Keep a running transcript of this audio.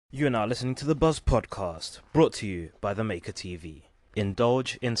You are now listening to the Buzz Podcast, brought to you by The Maker TV.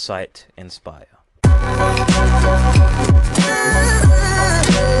 Indulge, incite, inspire.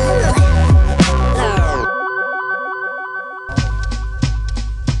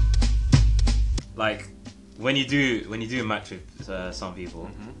 Like, when you do a match with some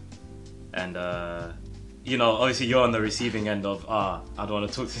people, and you know, obviously you're on the receiving end of I don't want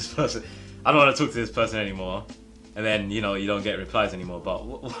to talk to this person. I don't want to talk to this person anymore. And then, you know, you don't get replies anymore.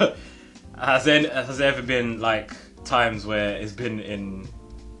 But has there ever been like times where it's been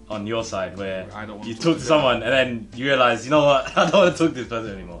on your side where you talk to someone and then you realize, you know what, I don't want to talk to this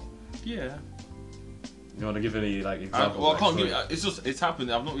person anymore? Yeah. You want to give any like examples? I can't give it. It's happened.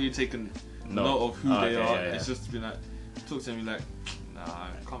 I've not really taken note of who they are. Yeah. It's just been like, talk to me like, nah, I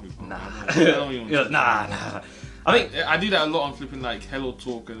can't be bothered. Nah. I don't even nah. I mean, I do that a lot on flipping like Hello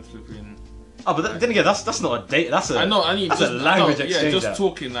Talk and flipping. Oh, but then again, that's not a date. That's a that's a language exchange. Yeah, just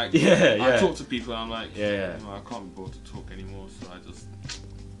talking like. Yeah. I talk to people and I'm like, yeah. You know, I can't be bothered to talk anymore, so I just.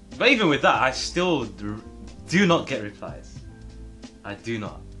 But even with that, I still do not get replies. I do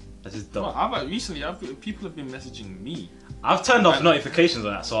not. I just don't. Well, recently, people have been messaging me. I've turned off notifications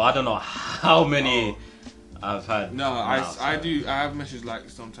on that, so I don't know how many I've had. No, I do. I have messaged like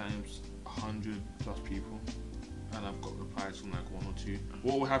sometimes 100+ people, and I've got replies from like 1 or 2.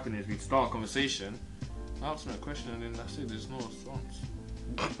 What will happen is we start a conversation, I ask them a question, and then that's it. There's no response.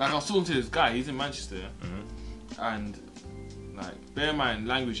 Like I was talking to this guy. He's in Manchester, and like bear in mind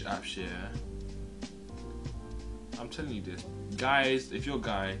language apps. Yeah, I'm telling you this, guys. If you're a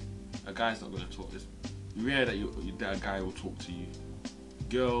guy's not gonna talk. It's rare that that a guy will talk to you.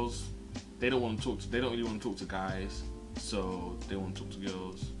 Girls, they don't want to talk to. They don't really want to talk to guys, so they want to talk to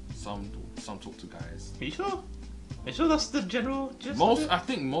girls. Some talk to guys. Are you sure? Are you sure that's the general gist? I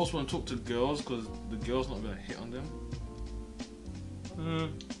think most want to talk to girls because the girl's not gonna hit on them.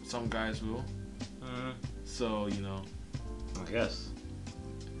 Some guys will. So you know. I guess.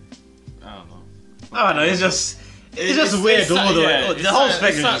 I don't know. I don't know. It's just weird. The whole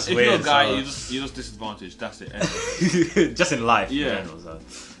spectrum is just if weird. If you're a guy, you're just disadvantaged. That's it. Just in life. Yeah. In general,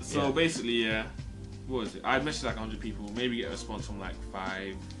 so basically, yeah. What was it? I messaged like 100 people. Maybe get a response from like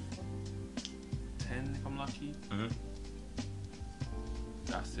 5, 10 if I'm lucky.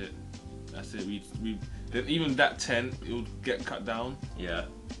 That's it. We then even that 10 it would get cut down. Yeah.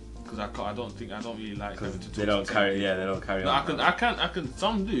 Because I don't really like because to talk they don't to carry. people. Yeah, they don't carry no, on. I can.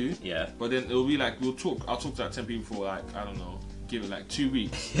 Some do. Yeah. But then it'll be like I'll talk to like 10 people for like I don't know. Give it like 2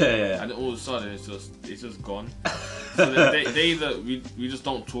 weeks. Yeah. And then all of a sudden it's just gone. So they either we just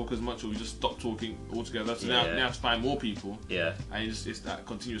don't talk as much or we just stop talking altogether. So now you have to find more people. Yeah. And it's that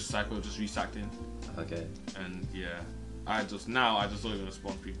continuous cycle of just recycling. Okay. And yeah, I just don't even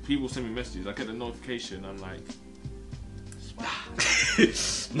respond to people. People send me messages. I get the notification. I'm like,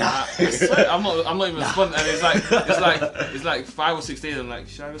 nah. I swear, I'm not even responding. And it's like 5 or 6 days. I'm like,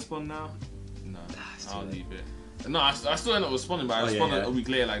 should I respond now? No, I'll leave it. No, I still end up responding, but I responded a week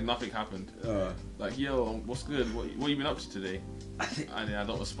later like nothing happened. Like, yo, what's good? What you been up to today? And then I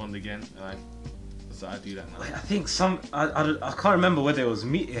don't respond again. So I do that now. I think I can't remember whether it was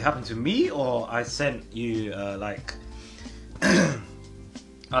me. It happened to me, or I sent you like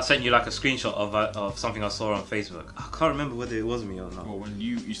I sent you like a screenshot of something I saw on Facebook. I can't remember whether it was me or not. Well, when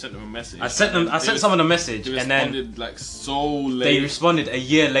you sent them a message, I sent someone a message, they and then responded like so late. They responded a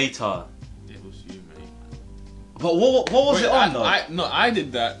year later. It was you, mate. But what was it on though? I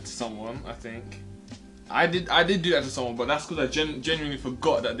did that to someone. I think I did do that to someone, but that's because I genuinely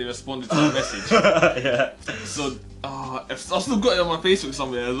forgot that they responded to the message. Yeah. So I still got it on my Facebook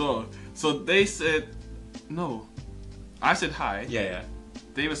somewhere as well. So they said no. I said hi. Yeah.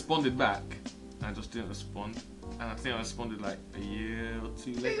 They responded back. I just didn't respond. And I think I responded like a year or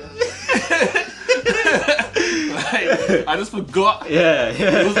 2 later. Like, I just forgot. Yeah.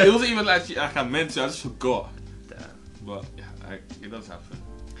 It wasn't even like I meant to. I just forgot. Damn. But yeah, it does happen.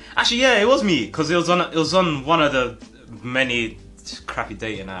 Actually, yeah, it was me because it was on one of the many crappy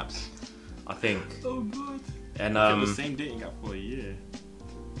dating apps, I think. Oh god. And the same dating app for a year.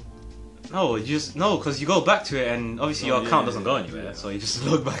 No, because you go back to it and obviously your account doesn't go anywhere, so you just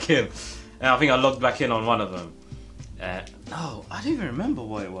log back in. And I think I logged back in on one of them. No, I don't even remember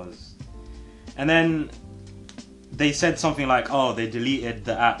what it was. And then they said something like, "Oh, they deleted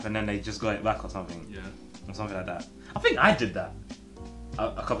the app and then they just got it back or something." Yeah. Or something like that. I think I did that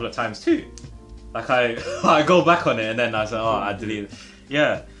a couple of times too. Like I go back on it and then I say, "Oh, I deleted."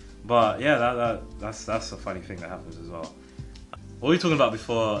 Yeah, but yeah, that's a funny thing that happens as well. What were we talking about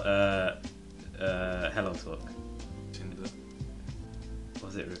before Hello Talk? Tinder.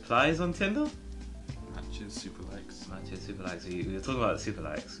 Was it replies on Tinder? Matches, super likes. Match with super likes. We were talking about the super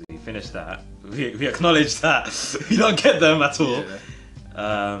likes. We finished that. We acknowledged that we don't get them at all.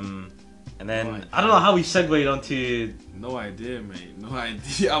 Yeah. And then I don't know how we segued onto. No idea, mate. No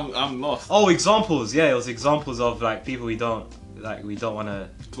idea. I'm lost. Oh, examples. Yeah, it was examples of like people we don't want to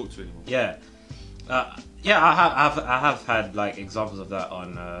talk to anymore. Yeah. I have had like examples of that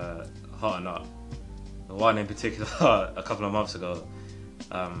on Hot or Not. One in particular a couple of months ago.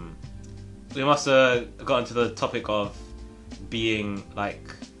 We must have got into the topic of being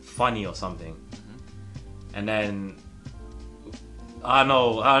like funny or something, and then I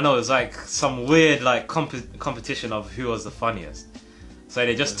know it was like some weird like competition of who was the funniest. So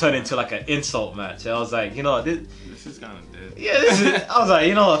they just turned into like an insult match. I was like, this is kind of dead. Yeah, I was like,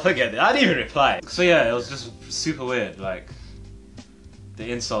 you know what, forget it. I didn't even reply. So yeah, it was just super weird, like the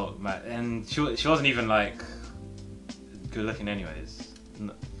insult match, and she wasn't even like good looking, anyways.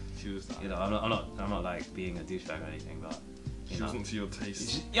 She was, I'm not like being a douchebag or anything, but she wasn't to your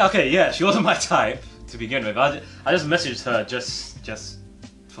taste. She wasn't my type to begin with. I just messaged her just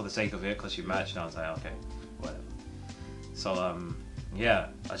for the sake of it because she matched, and I was like, okay, whatever. So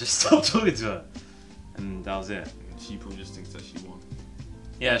I just stopped talking to her, and that was it. She probably just thinks that she won.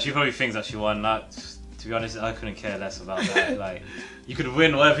 Yeah, she probably thinks that she won. To be honest, I couldn't care less about that. Like, you could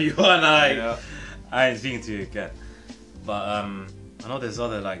win whatever you want. I ain't speaking to you again. But I know there's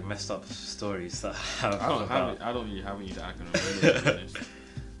other like messed up stories that I don't really have any that I can remember.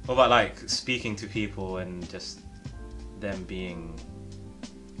 What about like speaking to people and just them being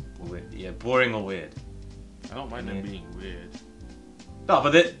weird? Yeah, boring or weird? I don't mind them being weird. No,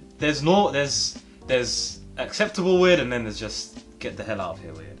 but there's acceptable weird, and then there's just get the hell out of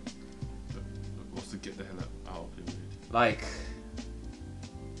here weird. What's the get the hell out of here weird? Like,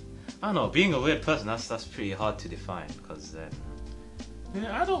 I don't know, being a weird person, that's pretty hard to define, because then...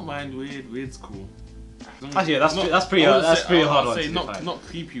 Yeah, I don't mind weird. Weird's cool. Actually, that's pretty hard one to define. Not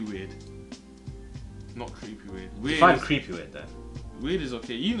creepy weird. Not creepy weird. Weird define creepy weird then. Weird is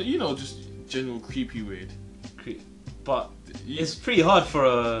okay. You know, just general creepy weird. But it's pretty hard for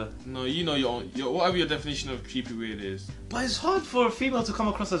a... No, you know your whatever your definition of creepy weird is. But it's hard for a female to come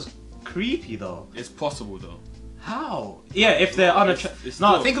across as creepy though. It's possible though. How? Yeah, if they're unattractive.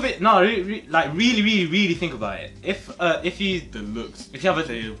 No, think of it. No, really think about it. If you the looks, if you have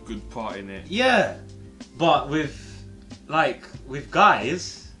play a good part in it. Yeah, but with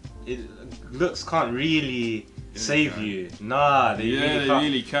guys, looks can't really save you. Nah, they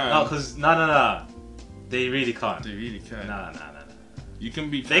really can't. No, because no, they really can't. They really can't. Nah. You can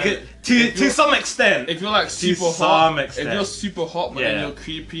be. They could to some extent. If you're like super hot, if you're super hot but then you're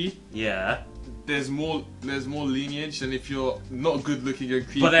creepy. Yeah. There's more lineage than if you're not good looking and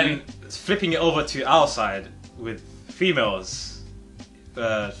creepy. But then flipping it over to our side with females,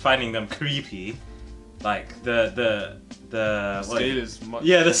 finding them creepy, like the scale is much.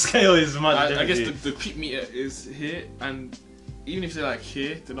 Yeah, the scale is much. I guess the creep meter is here, and even if they're like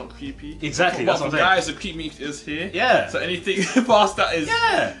here, they're not creepy. Exactly. But that's what I'm saying. Guys, the creep meter is here. Yeah. So anything past that is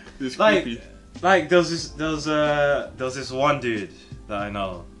creepy. Like there was this one dude that I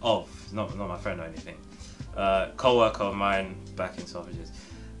know of. Not my friend or anything. Co-worker of mine back in Selfridges.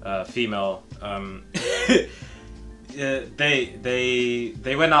 Female.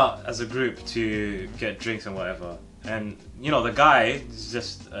 They went out as a group to get drinks and whatever. And the guy is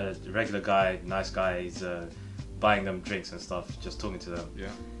just a regular guy, nice guy. He's buying them drinks and stuff, just talking to them.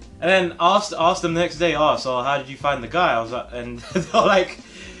 Yeah. And then asked them the next day, so how did you find the guy? I was like, and they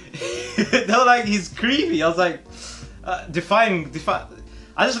were like, he's creepy. I was like, define.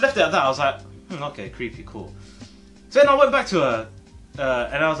 I just left it at that. I was like, okay, creepy, cool. So then I went back to her,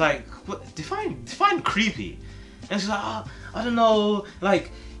 and I was like, what, define creepy. And she's like, I don't know.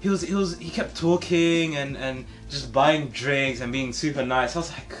 Like he kept talking and just buying drinks and being super nice. I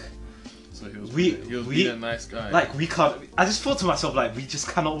was like, so he was being a nice guy. Like we can't. I just thought to myself, like, we just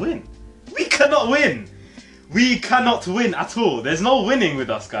cannot win. We cannot win. We cannot win at all. There's no winning with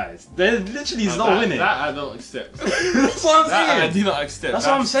us, guys. There literally is no winning. That I don't accept. That's what I'm saying. I do not accept. That's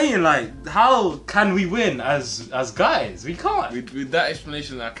what I'm saying. Like, how can we win as guys? We can't. With that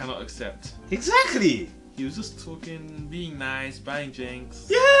explanation, I cannot accept. Exactly. He was just talking, being nice, buying drinks.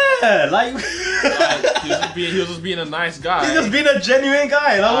 Yeah, like he was just being a nice guy. He's just being a genuine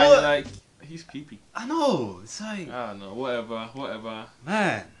guy. Like he's creepy. I know. It's like I don't know. Whatever.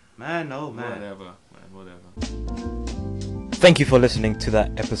 Man. Whatever. Thank you for listening to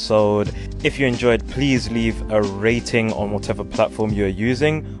that episode. If you enjoyed, please leave a rating on whatever platform you're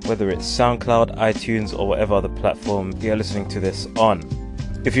using, whether it's SoundCloud, iTunes, or whatever other platform you're listening to this on.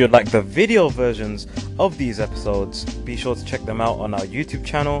 If you'd like the video versions of these episodes, be sure to check them out on our YouTube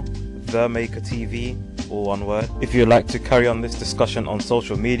channel, The Maker TV, all one word. If you'd like to carry on this discussion on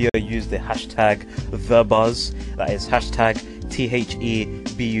social media, use the hashtag TheBuzz. That is hashtag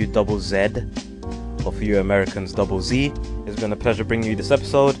TheBuzz, or for you Americans, double Z. It's been a pleasure bringing you this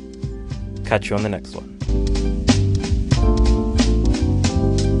episode. Catch you on the next one.